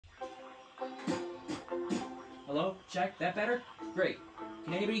Hello? Check. That better? Great.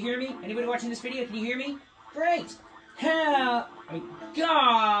 Can anybody hear me? Anybody watching this video? Can you hear me? Great!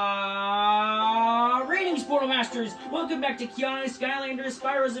 Greetings, Portal Masters! Welcome back to Keanu, Skylanders,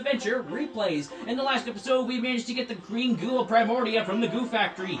 Spyro's Adventure Replays. In the last episode, we managed to get the green goo primordia from the goo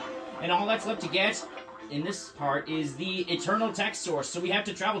factory. And all that's left to get, in this part, is the eternal tech source. So we have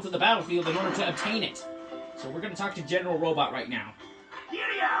to travel to the battlefield in order to obtain it. So we're going to talk to General Robot right now.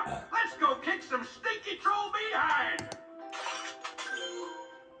 Giddy up! Let's go kick some stinky troll behind!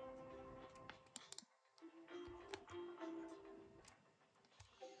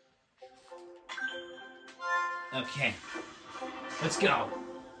 Okay, let's go.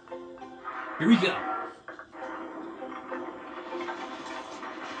 Here we go.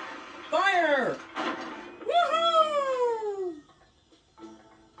 Fire! Woohoo!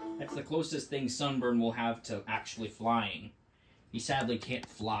 That's the closest thing Sunburn will have to actually flying. He sadly can't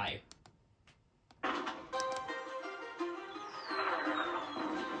fly.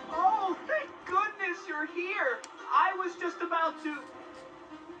 Oh, thank goodness you're here! I was just about to...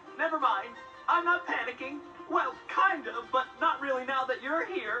 Never mind. I'm not panicking. Well, kind of, but not really now that you're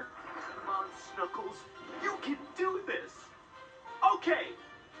here. Come on, Snuggles. You can do this. Okay,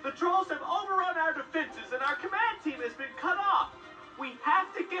 the trolls have overrun our defenses and our command team has been cut off. We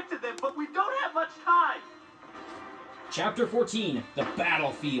have to get to them, but we don't have much time. Chapter 14, The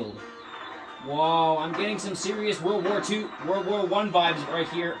Battlefield. Whoa, I'm getting some serious World War II, World War I vibes right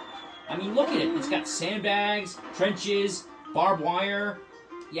here. I mean, look at it. It's got sandbags, trenches, barbed wire.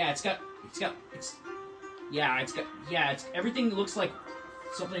 Yeah, it's everything looks like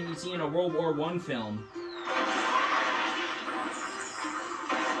something you see in a World War I film.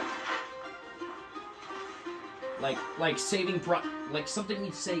 Like something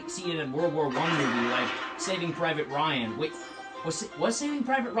you'd see in a World War I movie, like Saving Private Ryan. Wait, was Saving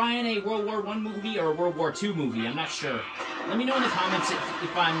Private Ryan a World War I movie or a World War II movie? I'm not sure. Let me know in the comments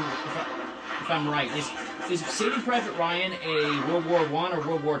if I'm right. Is Saving Private Ryan a World War I or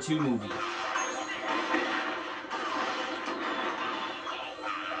World War II movie?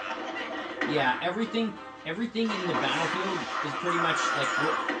 Yeah, everything in the battlefield is pretty much like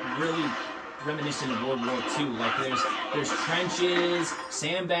really reminiscent of World War II. Like there's trenches,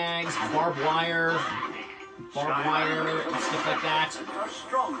 sandbags, barbed wire, and stuff like that. Are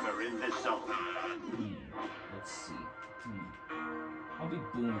stronger in this zone. Let's see. I'll be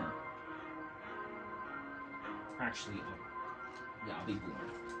Boomer. Actually, yeah, I'll be Boomer.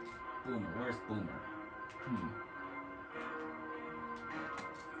 Boomer, where's Boomer?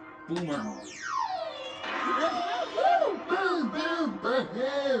 Boomer. Boo, boo, boo,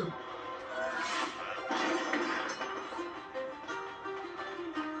 boo.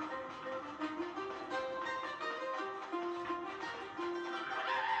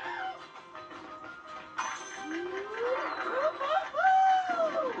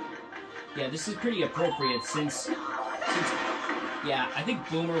 Yeah, this is pretty appropriate since yeah, I think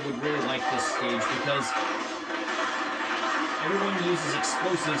Boomer would really like this stage because everyone uses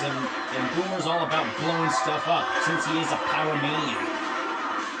explosives and Boomer's all about blowing stuff up since he is a pyromaniac.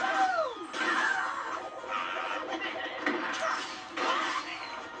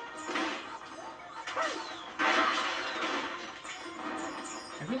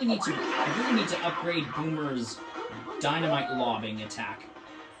 I really need to upgrade Boomer's dynamite lobbing attack.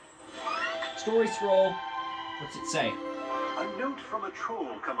 Story scroll. What's it say? A note from a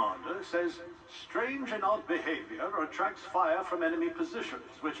troll commander says, strange and odd behavior attracts fire from enemy positions,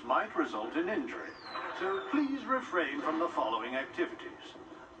 which might result in injury. So please refrain from the following activities: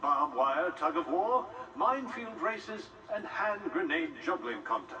 barbed wire tug of war, minefield races, and hand grenade juggling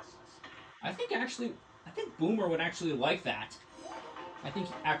contests. I think Boomer would actually like that. I think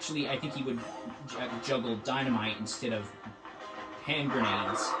he would juggle dynamite instead of hand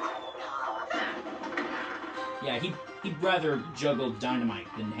grenades. Yeah, he'd rather juggle dynamite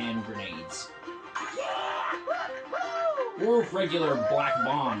than hand grenades. Or regular black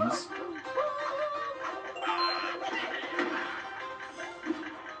bombs.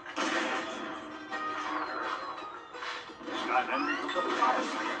 Skylanders of the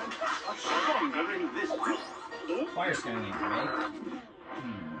are stronger in this group. Fire Skylander, right?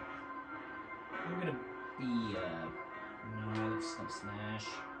 I'm gonna be, no, let's Smash.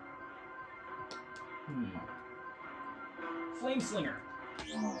 Flame Slinger.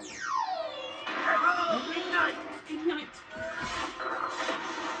 Ignite! Ignite!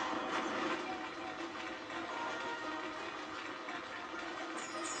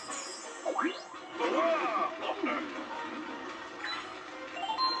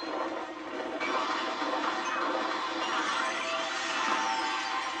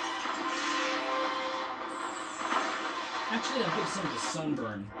 Actually, I'll give some to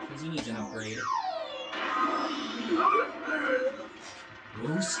Sunburn, because he needs an upgrade.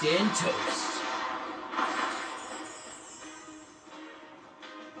 Roast and toast.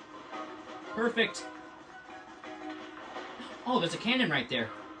 Perfect. Oh, there's a cannon right there.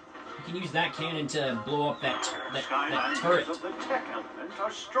 You can use that cannon to blow up that turret. Skylanders of the tech element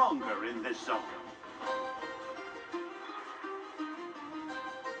are stronger in this zone.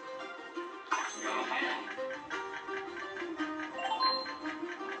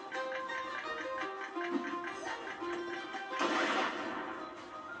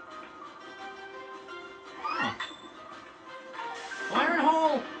 Iron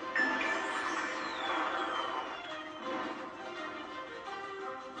hole!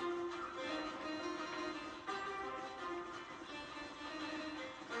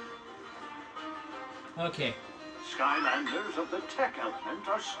 Okay. Skylanders of the tech element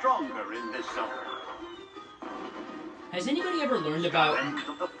are stronger in this zone. Has anybody ever learned about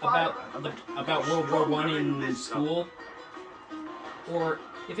World War I in school? Or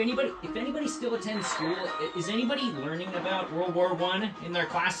if anybody still attends school, is anybody learning about World War I in their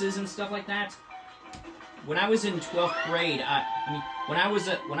classes and stuff like that? When I was in 12th grade, I mean, when I was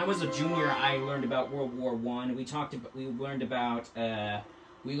a junior, I learned about World War I.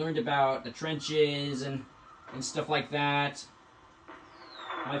 We learned about the trenches and stuff like that.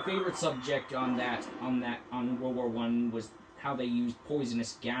 My favorite subject on World War I was how they used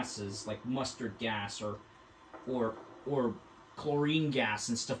poisonous gases like mustard gas or chlorine gas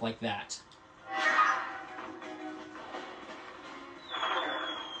and stuff like that.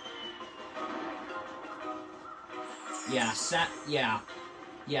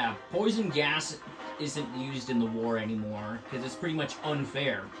 Yeah, poison gas isn't used in the war anymore because it's pretty much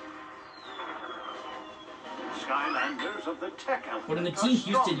unfair. Skylanders of the tech element. But in the Team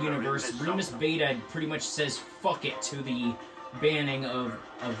Houston universe, Remus Beta pretty much says fuck it to the banning of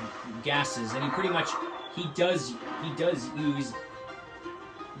gases, and he does use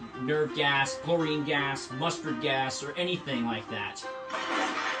nerve gas, chlorine gas, mustard gas, or anything like that.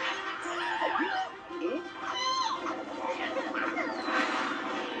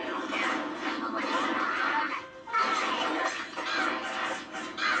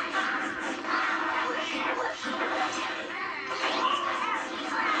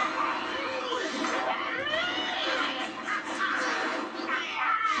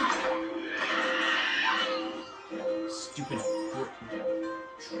 Stupid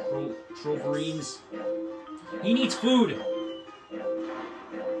Troverines. He needs food.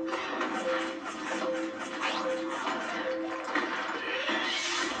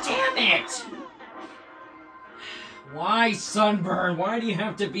 Damn it! Why, Sunburn? Why do you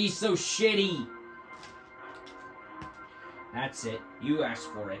have to be so shitty? That's it. You asked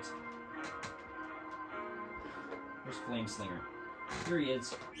for it. Where's Flameslinger? Here he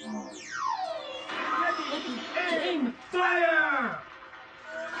is. Aim! Fire!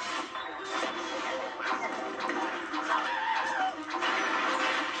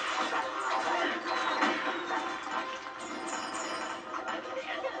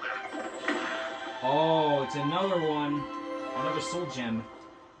 Oh, it's another one. Another soul gem.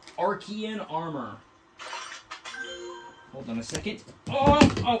 Archean armor. Hold on a second.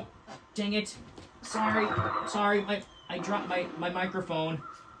 Oh, dang it. Sorry, I dropped my microphone.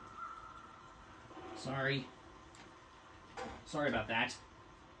 Sorry about that.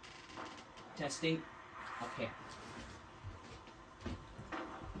 Testing. Okay.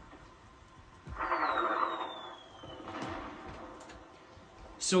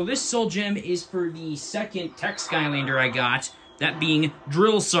 So this soul gem is for the second tech Skylander I got, that being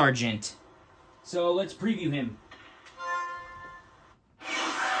Drill Sergeant. So let's preview him.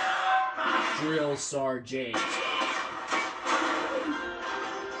 Drill Sergeant.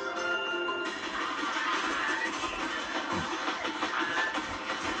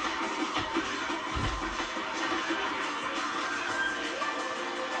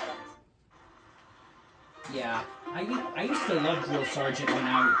 Yeah, I used to love Drill Sergeant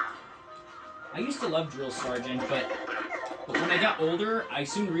but when I got older, I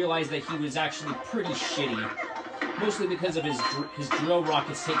soon realized that he was actually pretty shitty. Mostly because of his drill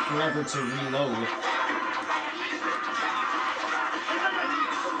rockets take forever to reload.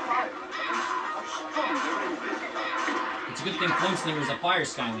 It's a good thing Flameslinger is a fire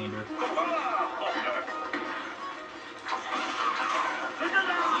Skylander.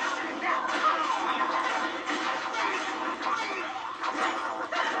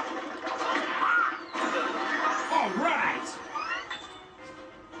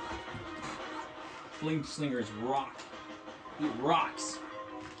 Flameslingers rock. He rocks.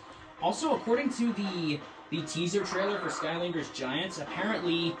 Also, according to the teaser trailer for Skylanders Giants,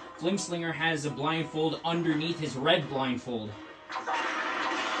 apparently Flameslinger has a blindfold underneath his red blindfold.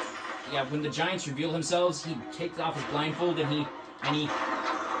 Yeah, when the Giants reveal themselves, he takes off his blindfold and he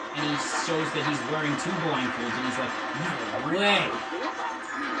shows that he's wearing two blindfolds, and he's like, no way!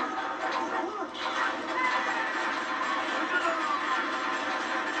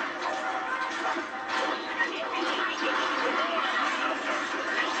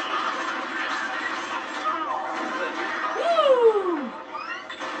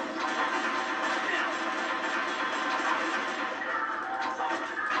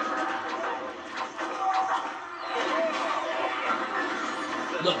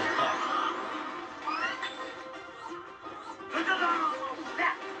 Look,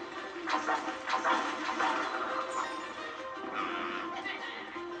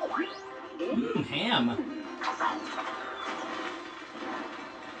 ham.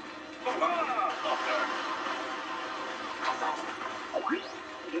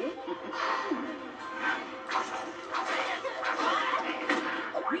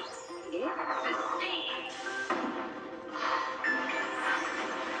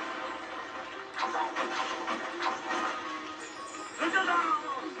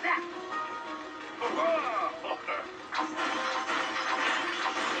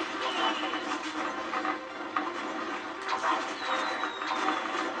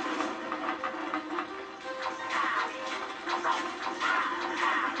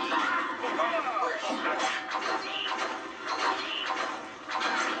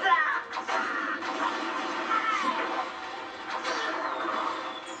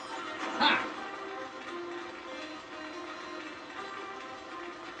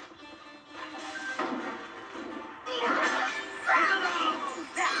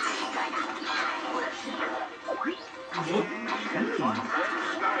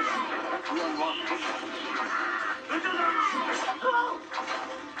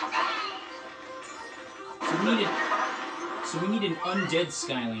 So we need an undead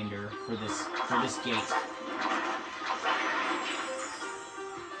Skylander for this gate.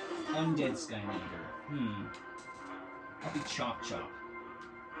 Undead Skylander. Probably Chop Chop.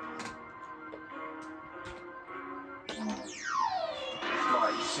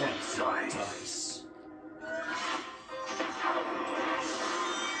 Dice.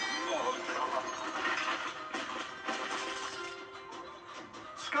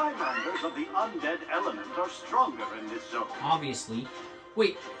 Skylanders of the undead element are stronger in this zone. Obviously.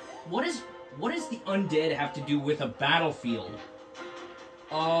 Wait, what does the undead have to do with a battlefield?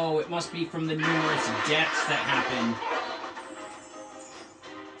 Oh, it must be from the numerous deaths that happened.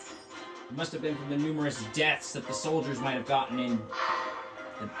 It must have been from the numerous deaths that the soldiers might have gotten in.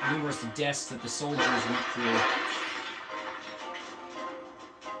 The numerous deaths that the soldiers went through.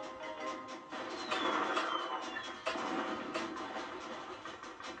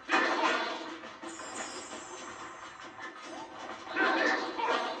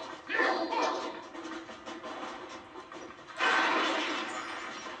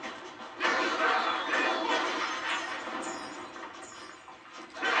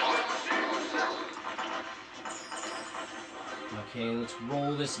 Okay, let's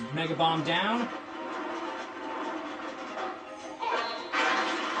roll this Mega Bomb down.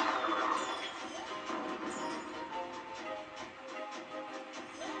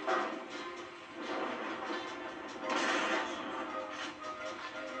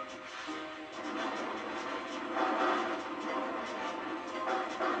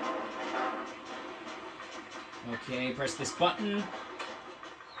 Okay, press this button.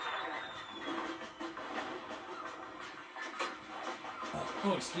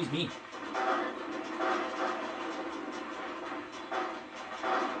 Oh, excuse me.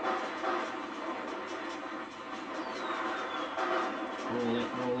 Roll it,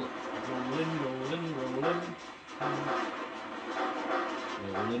 roll it, rollin', rollin', rollin'.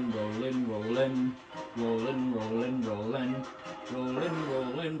 Rollin', rollin', rollin'. Rollin', rollin', rollin'. Rollin',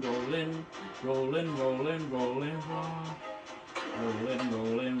 rollin', rollin'. Rollin', rollin', rollin'. Rollin',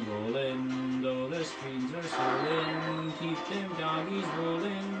 rollin', rollin', though the streams are swollen, keep them doggies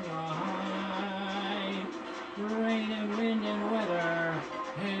rollin' high. Rain and wind and weather,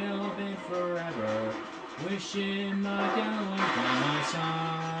 hail been forever, wishing my gal by my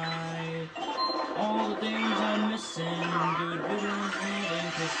side. All the things I'm missing, good visions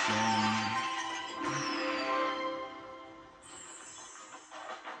and kissing.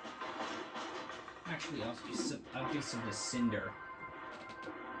 Actually, I'll give some to Cinder.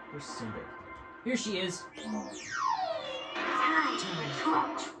 Where's Cinder? Here she is.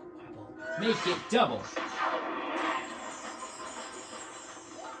 Make it double.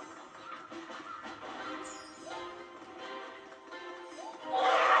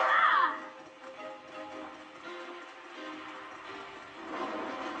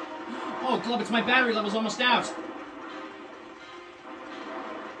 Club, it's my battery level's almost out.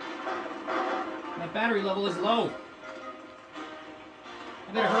 My battery level is low.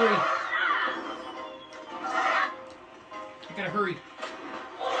 I better hurry. I gotta hurry.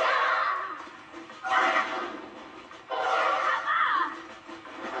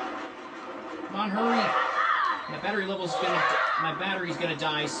 Come on, hurry. My battery's gonna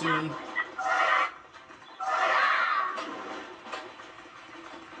die soon.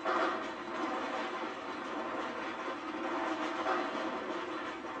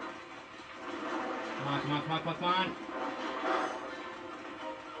 Come on.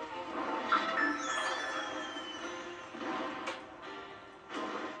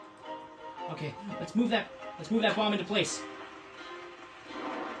 Okay, let's move that bomb into place.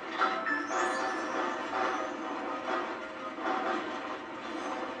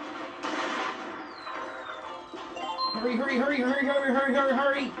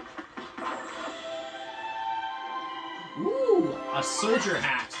 Hurry. Ooh, a soldier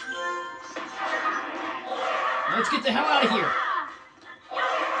hat. Let's get the hell out of here.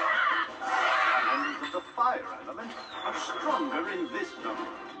 Members of the fire element are stronger in this number.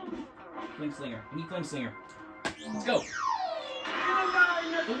 Flame Slinger. We need Flame Slinger. Let's go.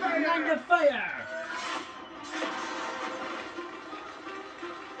 The line of fire!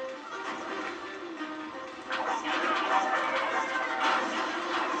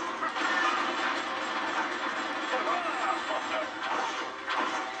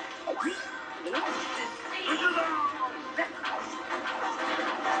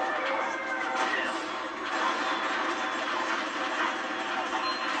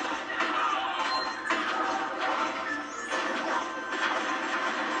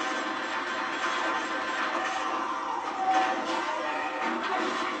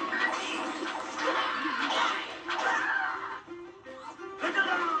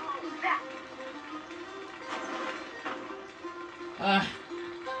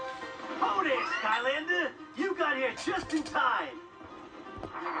 Hold it, Skylander! You got here just in time!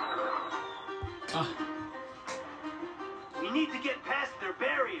 We need to get past their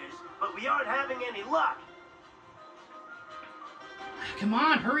barriers, but we aren't having any luck. Come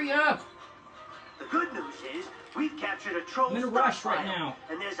on, hurry up! The good news is, we've captured a troll I'm in a rush right now.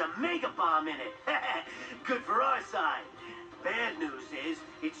 and there's a mega bomb in it. Good for our side. Bad news is,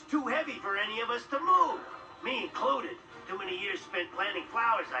 it's too heavy for any of us to move. Me included. Too many years spent planting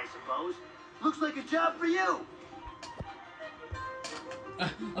flowers, I suppose. Looks like a job for you.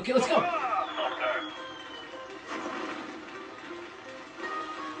 Okay, let's go.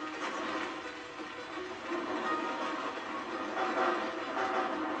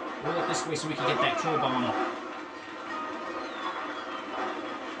 Roll it this way so we can get that troll bomb.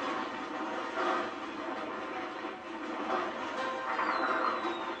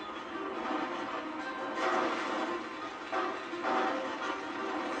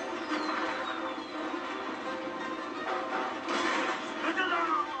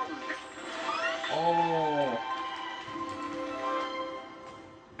 Oh.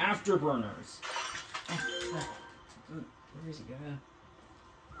 Afterburners. Where is he going?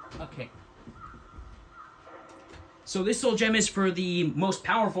 Okay. So this soul gem is for the most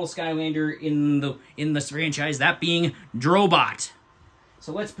powerful Skylander in this franchise, that being Drobot.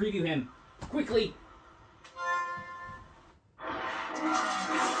 So let's preview him quickly.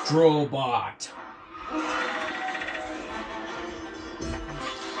 Drobot.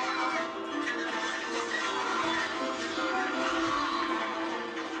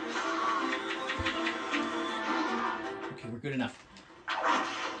 Okay, we're good enough.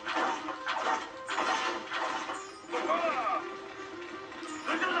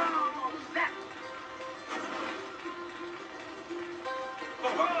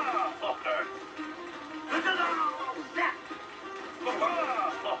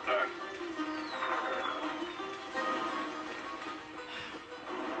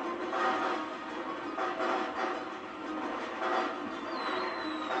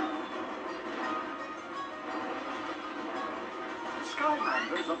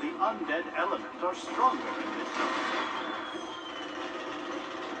 Skylanders of the undead element are stronger in this zone.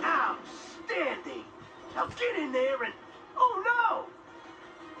 Outstanding! Now get in there and... Oh no!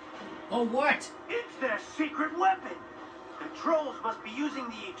 Oh, what? It's their secret weapon! The trolls must be using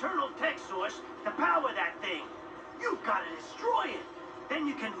the eternal tech source to power that thing. You've got to destroy it. Then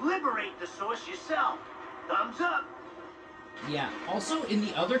you can liberate the source yourself. Thumbs up! Yeah, also in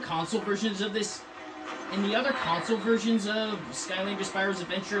the other console versions of this... In the other console versions of Skylanders Spyro's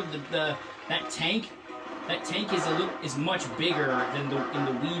Adventure, that tank is much bigger than in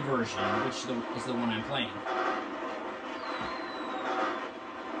the Wii version, which is the one I'm playing.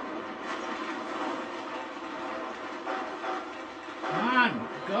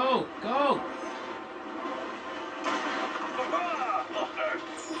 Go! Go!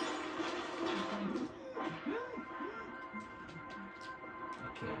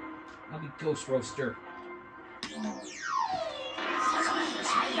 Okay. I'll be Ghost Roaster.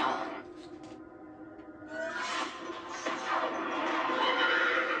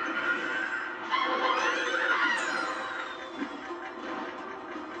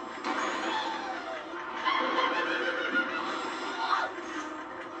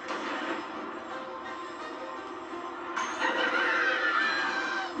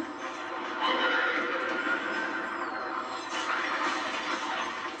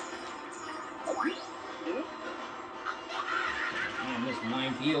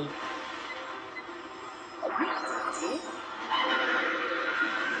 Minefield. I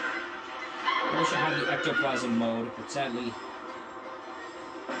wish I had the ectoplasm mode, but sadly.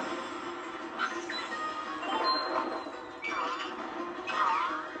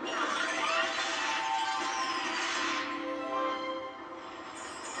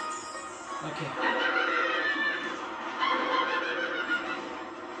 Okay.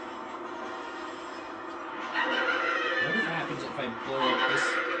 If I blow up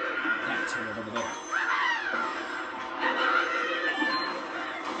that turret over there.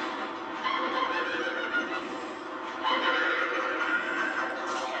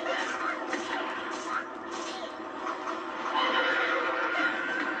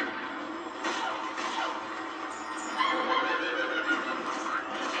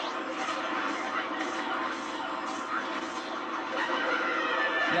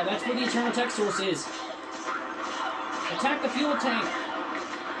 Yeah, that's where the Eternal Tech Source is. Attack the fuel tank!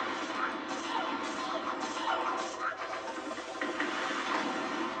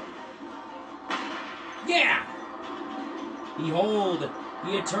 Yeah! Behold,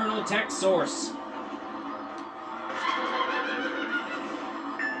 the Eternal Tech Source.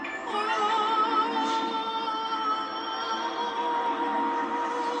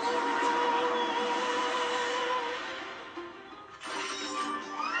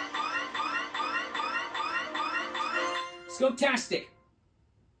 Scotastic.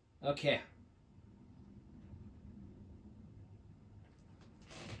 Okay.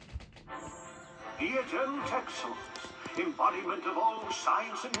 The Eternal Tech Source, embodiment of all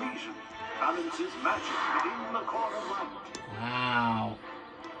science and reason, balances magic within the core of light. Wow.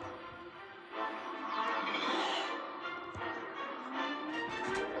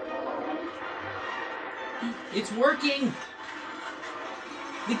 It's working!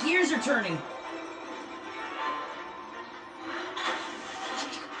 The gears are turning!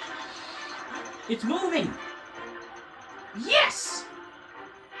 It's moving! Yes!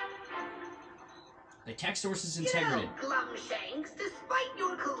 The tech source is integrated. You know, Glumshanks, despite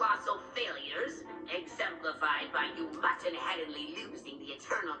your colossal failures, exemplified by you mutton-headedly losing the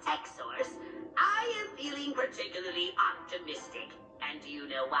Eternal Tech Source, I am feeling particularly optimistic. And do you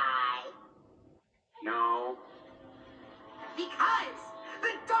know why? No. Because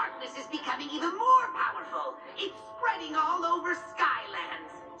the darkness is becoming even more powerful. It's spreading all over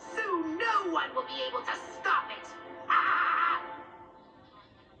Skylands. Soon no one will be able to stop it. Ah!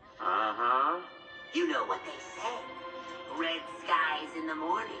 Uh-huh. You know what they say. Red skies in the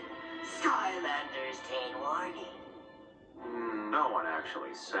morning. Skylanders take warning. No one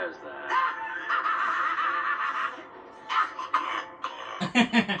actually says that.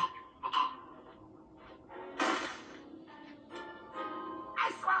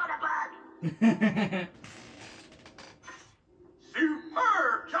 I swallowed a bug.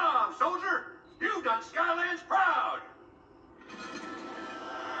 Superb job, soldier! You've done Skylands proud!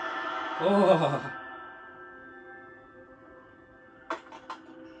 Oh.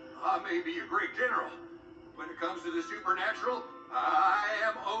 I may be a great general. When it comes to the supernatural, I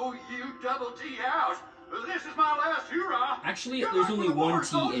am OU-double-T out. This is my last hurrah. Actually, Good there's luck only with the war, one T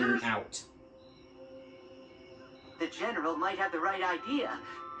in soldiers. and out. The general might have the right idea.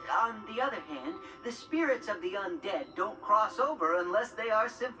 On the other hand, the spirits of the undead don't cross over unless they are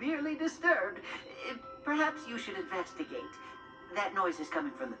severely disturbed. Perhaps you should investigate. That noise is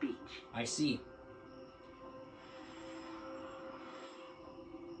coming from the beach. I see.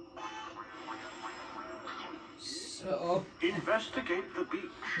 So, Investigate the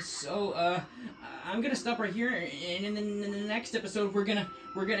beach. I'm gonna stop right here, and in the next episode, we're gonna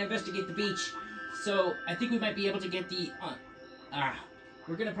investigate the beach. So, I think we might be able to get the,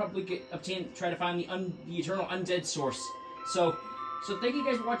 we're gonna probably try to find the Eternal Undead Source. So thank you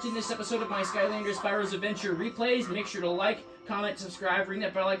guys for watching this episode of my Skylanders Spyro's Adventure replays. Make sure to like, comment, subscribe, ring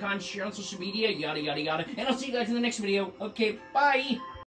that bell icon, share on social media, yada yada yada. And I'll see you guys in the next video. Okay, bye!